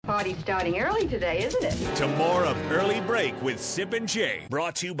party starting early today, isn't it? To more of Early Break with Sip and Jay,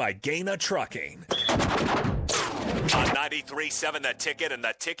 brought to you by Gaina Trucking. On 93.7 The Ticket and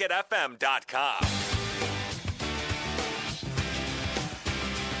theticketfm.com.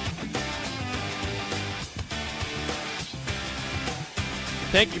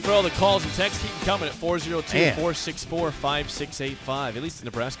 Thank you for all the calls and texts. Keep them coming at 402-464-5685. At least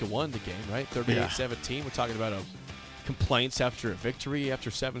Nebraska won the game, right? 38-17. We're talking about complaints after a victory, after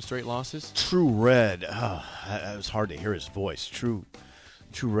 7 straight losses. True Red. It was hard to hear his voice. True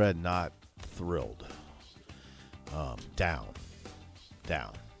Red not thrilled. Down.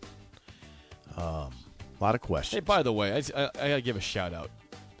 A lot of questions. Hey, by the way, I got to give a shout-out.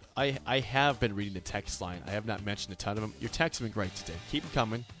 I have been reading the text line. I have not mentioned a ton of them. Your texts have been great today. Keep them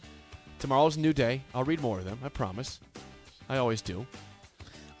coming. Tomorrow's a new day. I'll read more of them. I promise. I always do.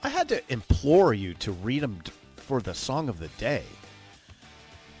 I had to implore you to read them for the song of the day.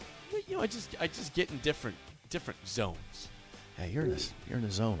 You know, I just get in different zones. Yeah, you're in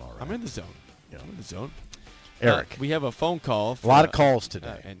the zone, all right. I'm in the zone. Yeah, I'm in the zone. Eric. We have a phone call. A lot of calls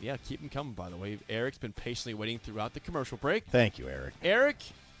today. And yeah, keep them coming, by the way. Eric's been patiently waiting throughout the commercial break. Thank you, Eric. Eric,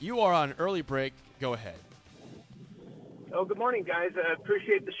 you are on early break. Go ahead. Oh, good morning, guys. I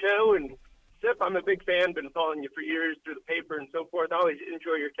appreciate the show. And, Sip, I'm a big fan. Been following you for years through the paper and so forth. I always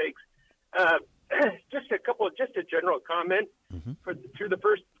enjoy your takes. Just a general comment through the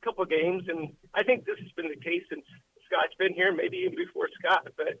first couple of games. And I think this has been the case since Scott's been here, maybe even before Scott.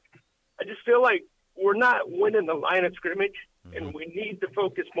 But I just feel like we're not winning the line of scrimmage, and we need to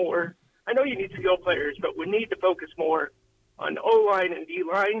focus more. I know you need skill players, but we need to focus more on O-line and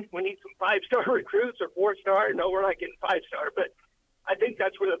D-line. We need some 5-star recruits or 4-star. No, we're not getting 5-star, but I think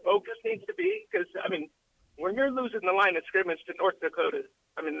that's where the focus needs to be because, I mean, when you're losing the line of scrimmage to North Dakota,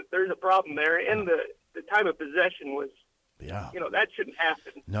 I mean, there's a problem there. And the time of possession was, that shouldn't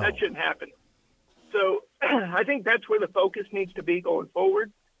happen. No. That shouldn't happen. So I think that's where the focus needs to be going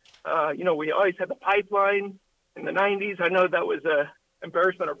forward. We always had the pipeline in the 90s. I know that was a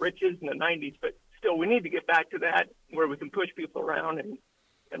embarrassment of riches in the 90s, but still we need to get back to that where we can push people around and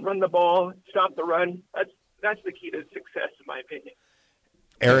run the ball, stop the run. That's the key to success, in my opinion.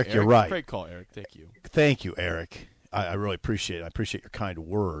 Eric, you're right. Great call, Eric. Thank you. Thank you, Eric. I really appreciate it. I appreciate your kind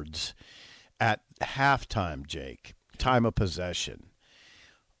words. At halftime, Jake, time of possession,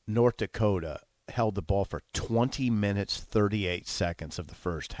 North Dakota held the ball for 20 minutes, 38 seconds of the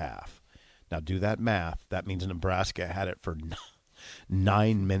first half. Now, do that math. That means Nebraska had it for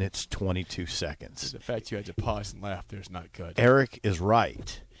 9 minutes, 22 seconds. The fact you had to pause and laugh there is not good. Eric is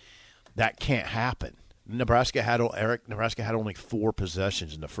right. That can't happen. Nebraska had only 4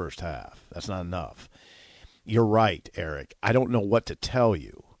 possessions in the first half. That's not enough. You're right, Eric. I don't know what to tell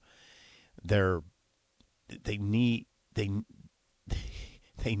you. They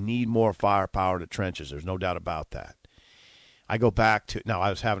need more firepower in the trenches. There's no doubt about that. I go back to now. I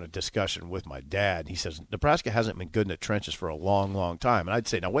was having a discussion with my dad. He says Nebraska hasn't been good in the trenches for a long, long time. And I'd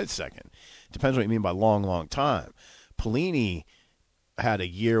say, now wait a second. Depends what you mean by long, long time. Pelini had a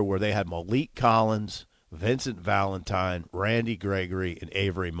year where they had Malik Collins, Vincent Valentine, Randy Gregory, and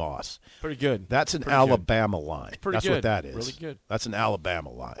Avery Moss. Pretty good. That's an Pretty Alabama line. That's good. what that is. Really good. That's an Alabama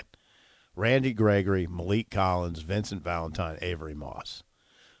line. Randy Gregory, Malik Collins, Vincent Valentine, Avery Moss.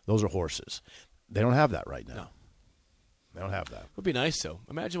 Those are horses. They don't have that right now. No. They don't have that. It would be nice, though.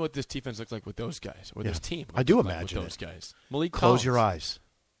 Imagine what this defense looks like with those guys, or this team. I do look imagine like with those guys. Malik Close Collins. your eyes.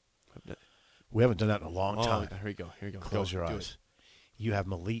 We haven't done that in a long time. Here we go. Close your eyes. You have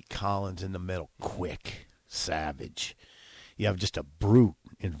Malik Collins in the middle, quick, savage. You have just a brute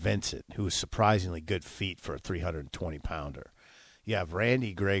in Vincent, who is surprisingly good feet for a 320-pounder. You have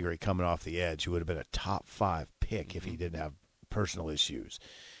Randy Gregory coming off the edge, who would have been a top 5 pick if he didn't have personal issues.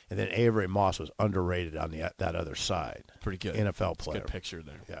 And then Avery Moss was underrated on that other side. Pretty good. NFL player. Good picture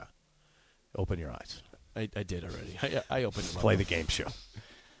there. Yeah. Open your eyes. I did already. I opened them up. Play the game show.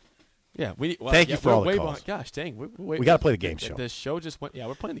 Yeah. Thank you for all the calls. Gosh, dang. We got to play the game show. The show just went. Yeah,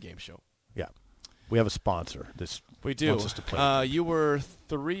 we're playing the game show. Yeah. We have a sponsor. We do. Wants us to play. You were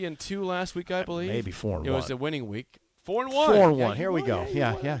 3-2 last week, I believe. Maybe 4-1. It was a winning week. 4-1. 4-1. Here we go.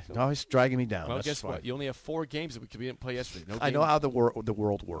 Yeah. Always dragging me down. Well, That's guess fine. what? You only have 4 games that we didn't play yesterday. No I know how the world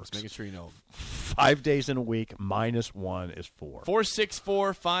works. Just making sure you know. 5 days in a week minus 1 is 4.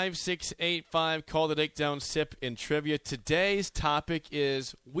 464-5685. Call the Takedown Sip in trivia. Today's topic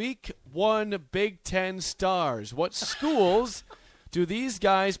is Week 1 Big Ten Stars. What schools do these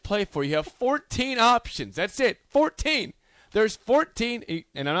guys play for? You have 14 options. That's it. 14. There's 14,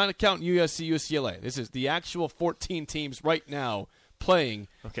 and I'm not counting USC, UCLA. This is the actual 14 teams right now playing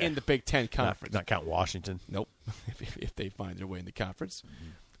in the Big Ten Conference. Not count Washington. Nope, if they find their way in the conference.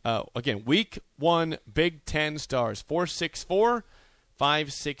 Again, Week 1 Big Ten stars.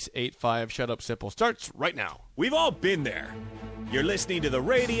 464-5685. Shut Up Sipple starts right now. We've all been there. You're listening to the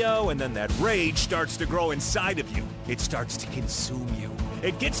radio, and then that rage starts to grow inside of you. It starts to consume you.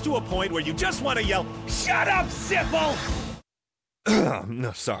 It gets to a point where you just want to yell, "Shut up, Sipple!"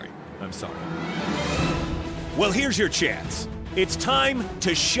 No, sorry. I'm sorry. Well, here's your chance. It's time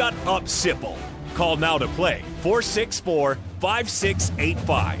to shut up, Sipple. Call now to play.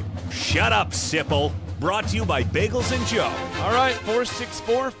 464-5685. Shut up, Sipple. Brought to you by Bagels and Joe. All right,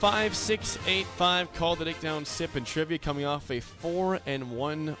 464-5685. Call the Dick Down Sip and Trivia coming off a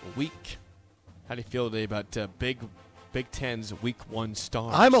 4-1 week. How do you feel today about Big Ten's Week 1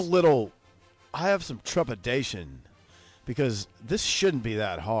 stars? I have some trepidation because this shouldn't be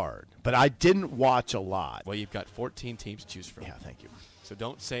that hard. But I didn't watch a lot. Well, you've got 14 teams to choose from. Yeah, thank you. So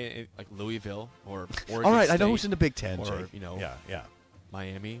don't say it like Louisville or Oregon All right, State, I know who's in the Big Ten, or, Jake. Yeah.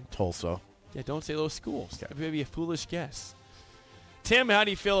 Miami. Tulsa. Yeah, don't say those schools. That may be a foolish guess. Tim, how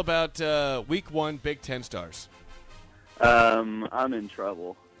do you feel about Week 1 Big Ten stars? I'm in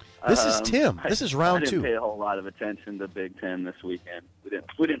trouble. This is Tim. This is round 2. I didn't pay a whole lot of attention to Big Ten this weekend. We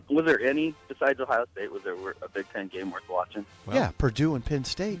didn't. Was there any besides Ohio State? Was there a Big Ten game worth watching? Well, yeah, Purdue and Penn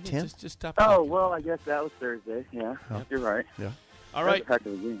State. Tim. Just stop. Oh talking. well, I guess that was Thursday. Yeah, you're right. Yeah. All right. That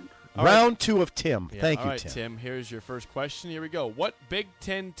was a heck of a game. Round 2 of Tim. Yeah, Thank all you, right, Tim. Here's your first question. Here we go. What Big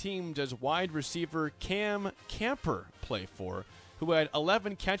Ten team does wide receiver Cam Camper play for, who had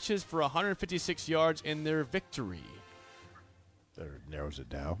 11 catches for 156 yards in their victory? That narrows it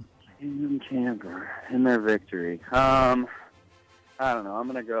down. Cam Camper in their victory. I don't know. I'm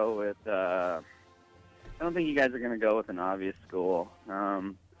going to go with. I don't think you guys are going to go with an obvious school.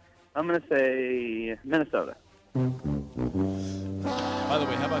 I'm going to say Minnesota. By the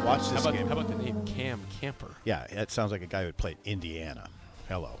way, how about the name Cam Camper? Yeah, that sounds like a guy who would play at Indiana.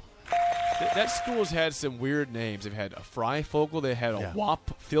 Hello. That school's had some weird names. They've had a Freifogel. They had a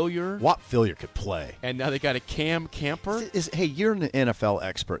Wop Fillier. Wop Fillier could play. And now they got a Cam Camper. Hey, you're an NFL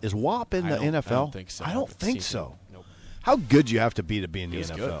expert. Is Wop in the NFL? I don't think so. I don't think so. Nope. How good do you have to be in the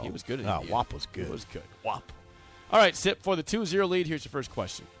NFL? Good. He was good. Wop was good. He was good. Wop. All right, Sip, for the 2-0 lead, here's your first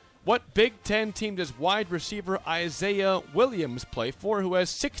question. What Big Ten team does wide receiver Isaiah Williams play for, who has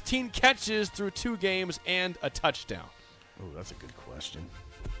 16 catches through 2 games and a touchdown? Oh, that's a good question.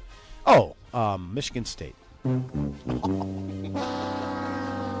 Oh, Michigan State. I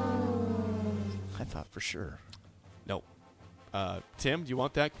thought for sure. No. Tim, do you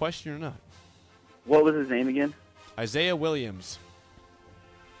want that question or not? What was his name again? Isaiah Williams.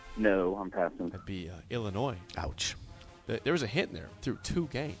 No, I'm passing. That'd be Illinois. Ouch. There was a hint there through 2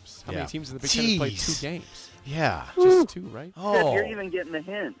 games. How Yeah. many teams in the Big Ten have played 2 Jeez. games? Yeah. Just 2, right? Oh, You're even getting the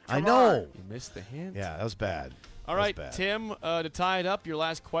hint. I Come know. on. You missed the hint. Yeah, that was bad. All right, Tim, to tie it up, your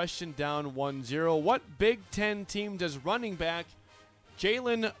last question, down 1-0. What Big Ten team does running back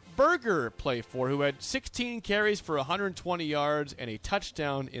Jalen Berger play for, who had 16 carries for 120 yards and a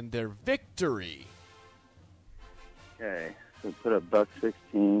touchdown in their victory? Okay, so put a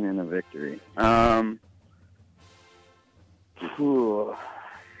 $1.16 in a victory.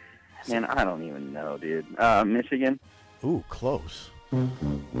 Man, I don't even know, dude. Michigan? Ooh, close.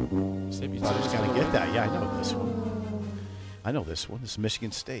 Maybe I was going to get that. Yeah, I know this one. This is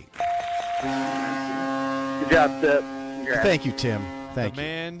Michigan State. Good job, Sip. Congrats. Thank you, Tim. Thank The you.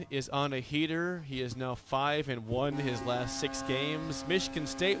 man is on a heater. He is now 5-1 his last 6 games. Michigan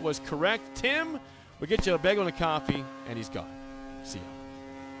State was correct. Tim, we'll get you a bagel and a coffee, and he's gone. See ya.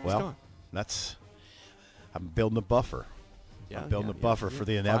 He's Well, gone. I'm building a buffer. Yeah, I'm building yeah, a buffer yeah. for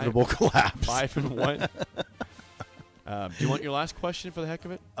the inevitable collapse. 5-1. Do you want your last question for the heck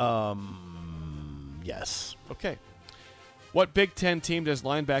of it? Yes. Okay. What Big Ten team does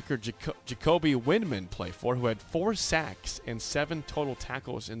linebacker Jacoby Windman play for, who had 4 sacks and 7 total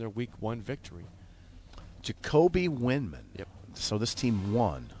tackles in their Week 1 victory? Jacoby Windman. Yep. So this team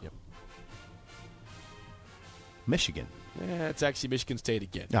won. Yep. Michigan. It's actually Michigan State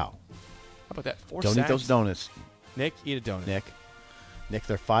again. No. How about that? 4 Don't sacks. eat those donuts, Nick, eat a donut. Nick,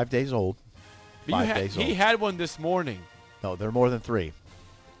 they're 5 days old. But 5 days old. He had one this morning. No, they're more than 3.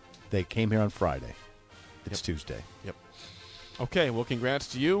 They came here on Friday. It's Tuesday. Yep. Okay, well, congrats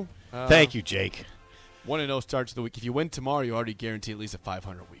to you. Thank you, Jake. 1-0 starts the week. If you win tomorrow, you already guarantee at least a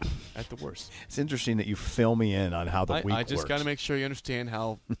 500 week at the worst. It's interesting that you fill me in on how the week works. I just got to make sure you understand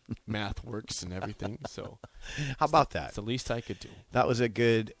how math works and everything. So, how about that? It's the least I could do. That was a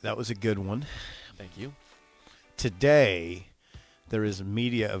good one. Thank you. Today, there is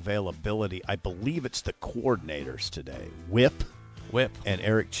media availability. I believe it's the coordinators today, Whip and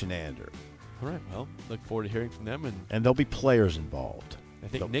Eric Chinander. All right. Well, look forward to hearing from them. And there'll be players involved. I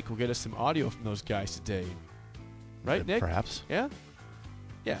think Nick will get us some audio from those guys today. Right, Nick? Perhaps. Yeah?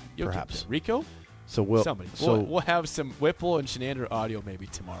 Yeah. You'll Perhaps. get Rico? So we'll Somebody. So We'll have some Whipple and Shenander audio maybe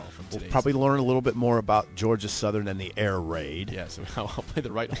tomorrow from we'll today. probably learn a little bit more about Georgia Southern and the air raid. Yeah, so I'll play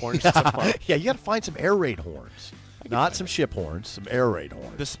the right horns tomorrow. Yeah, you got to find some air raid horns, not some ship horns, some air raid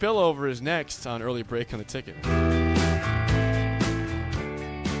horns. The spillover is next on Early Break on the Ticket.